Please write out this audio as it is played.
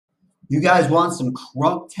You guys want some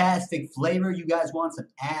crunk-tastic flavor? You guys want some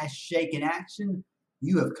ass-shaking action?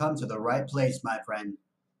 You have come to the right place, my friend.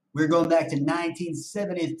 We're going back to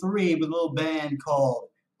 1973 with a little band called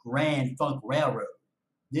Grand Funk Railroad.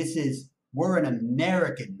 This is We're an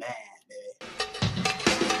American Band, baby.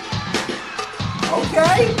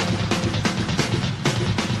 Okay.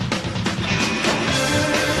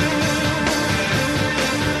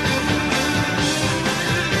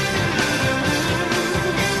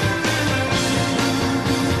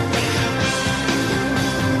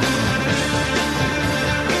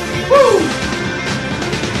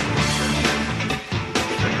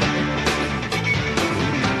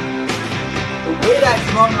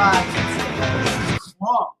 Drum line. This is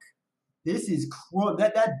crunk. This is crunk.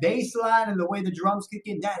 That bass line and the way the drums kick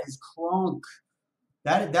in, that is crunk.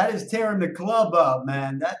 That is tearing the club up,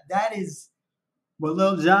 man. That is what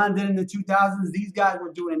Lil Jon did in the 2000s. These guys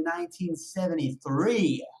were doing in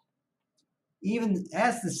 1973. Even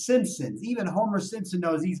ask the Simpsons. Even Homer Simpson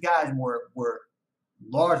knows these guys were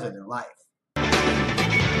larger than life.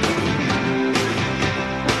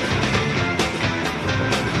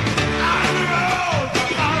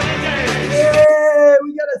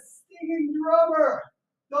 We got a singing drummer.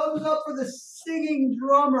 Thumbs up for the singing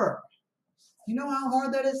drummer. You know how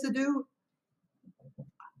hard that is to do?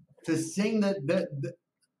 To sing the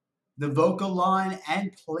vocal line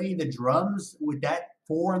and play the drums with that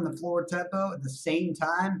 4 on the floor tempo at the same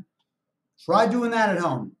time. Try doing that at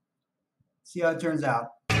home. See how it turns out.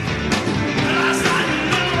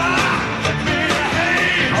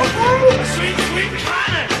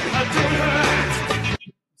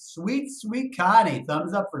 Sweet Connie.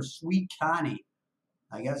 Thumbs up for Sweet Connie.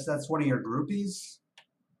 I guess that's one of your groupies.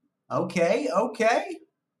 Okay.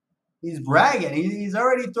 He's bragging. He's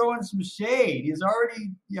already throwing some shade. He's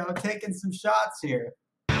already, taking some shots here.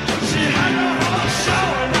 Okay.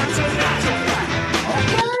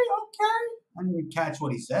 I didn't catch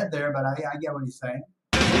what he said there, but I get what he's saying.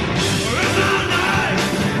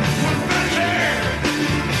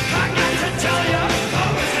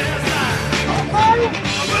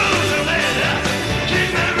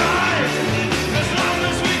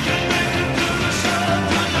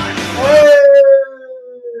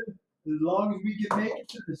 As long as we can make it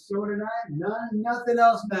to the show tonight, nothing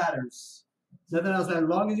else matters. Nothing else matters. As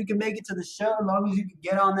long as you can make it to the show, as long as you can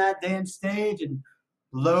get on that damn stage and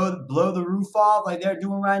blow the roof off like they're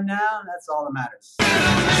doing right now, that's all that matters.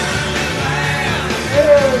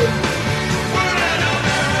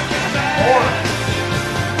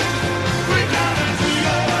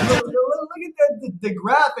 Look at the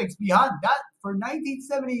graphics behind that for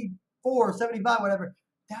 1974, 75, whatever.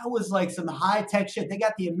 That was like some high-tech shit. They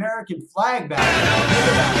got the American flag back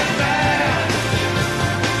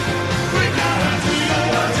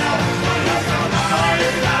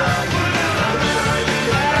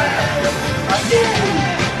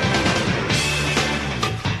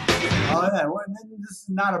Oh yeah, this is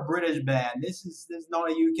not a British band. This is not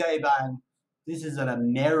a UK band. This is an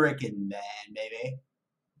American band, baby.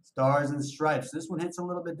 Stars and Stripes. This one hits a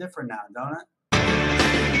little bit different now, don't it?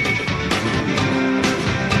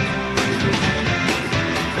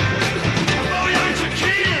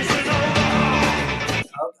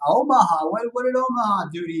 Omaha. What did Omaha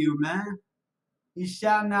do to you, man? He's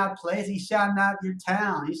shouting out place. He's shouting out your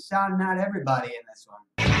town. He's shouting out everybody in this one.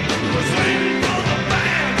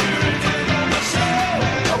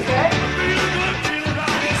 Okay.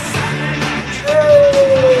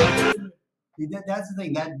 See, that's the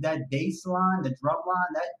thing. That bass line, the drum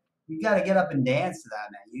line, that you got to get up and dance to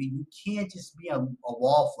that, man. You can't just be a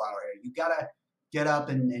wallflower here. You got to get up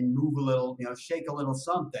and move a little, shake a little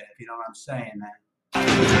something, if you know what I'm saying, man.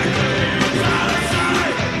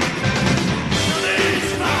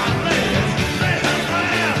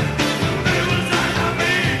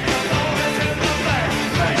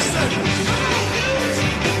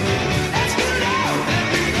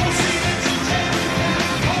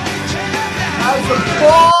 That's a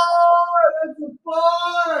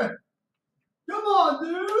bar! Come on,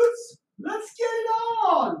 dudes! Let's get it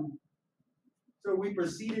on! So we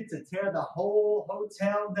proceeded to tear the whole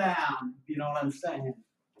hotel down, if you know what I'm saying.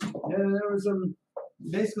 Yeah, there was some,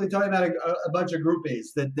 basically talking about a bunch of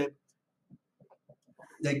groupies that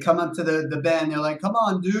they come up to the band, they're like, come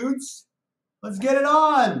on, dudes, let's get it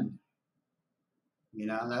on!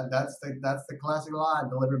 That's the classic line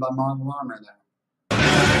delivered by Mark Larmer there.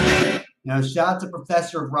 Shout out to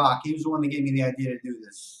Professor of Rock. He was the one that gave me the idea to do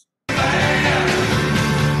this.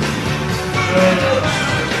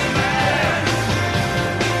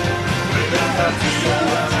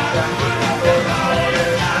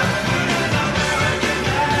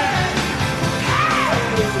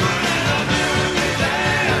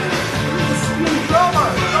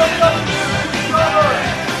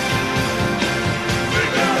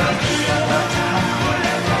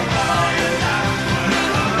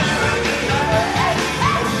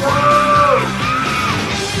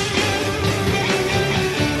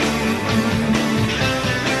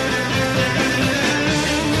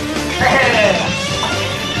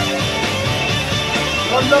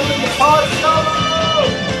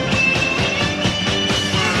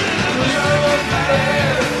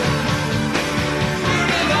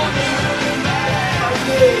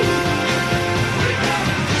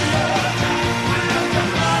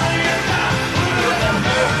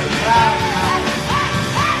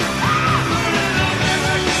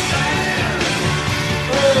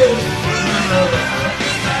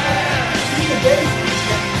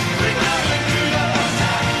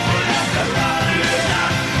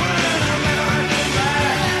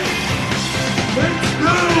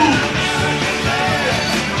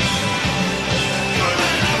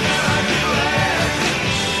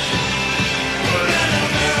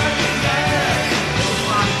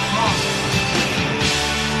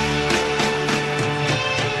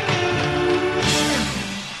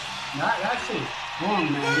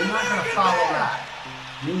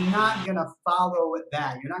 You're not gonna follow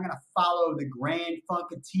that. You're not gonna follow the Grand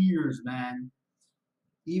Funketeers, man.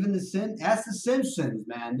 Even ask the Simpsons,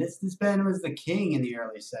 man. This band was the king in the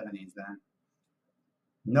early '70s, man.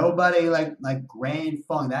 Nobody like Grand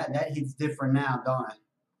Funk. That hits different now, don't it?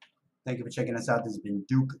 Thank you for checking us out. This has been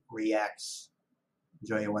Duke Reacts.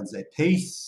 Enjoy your Wednesday. Peace.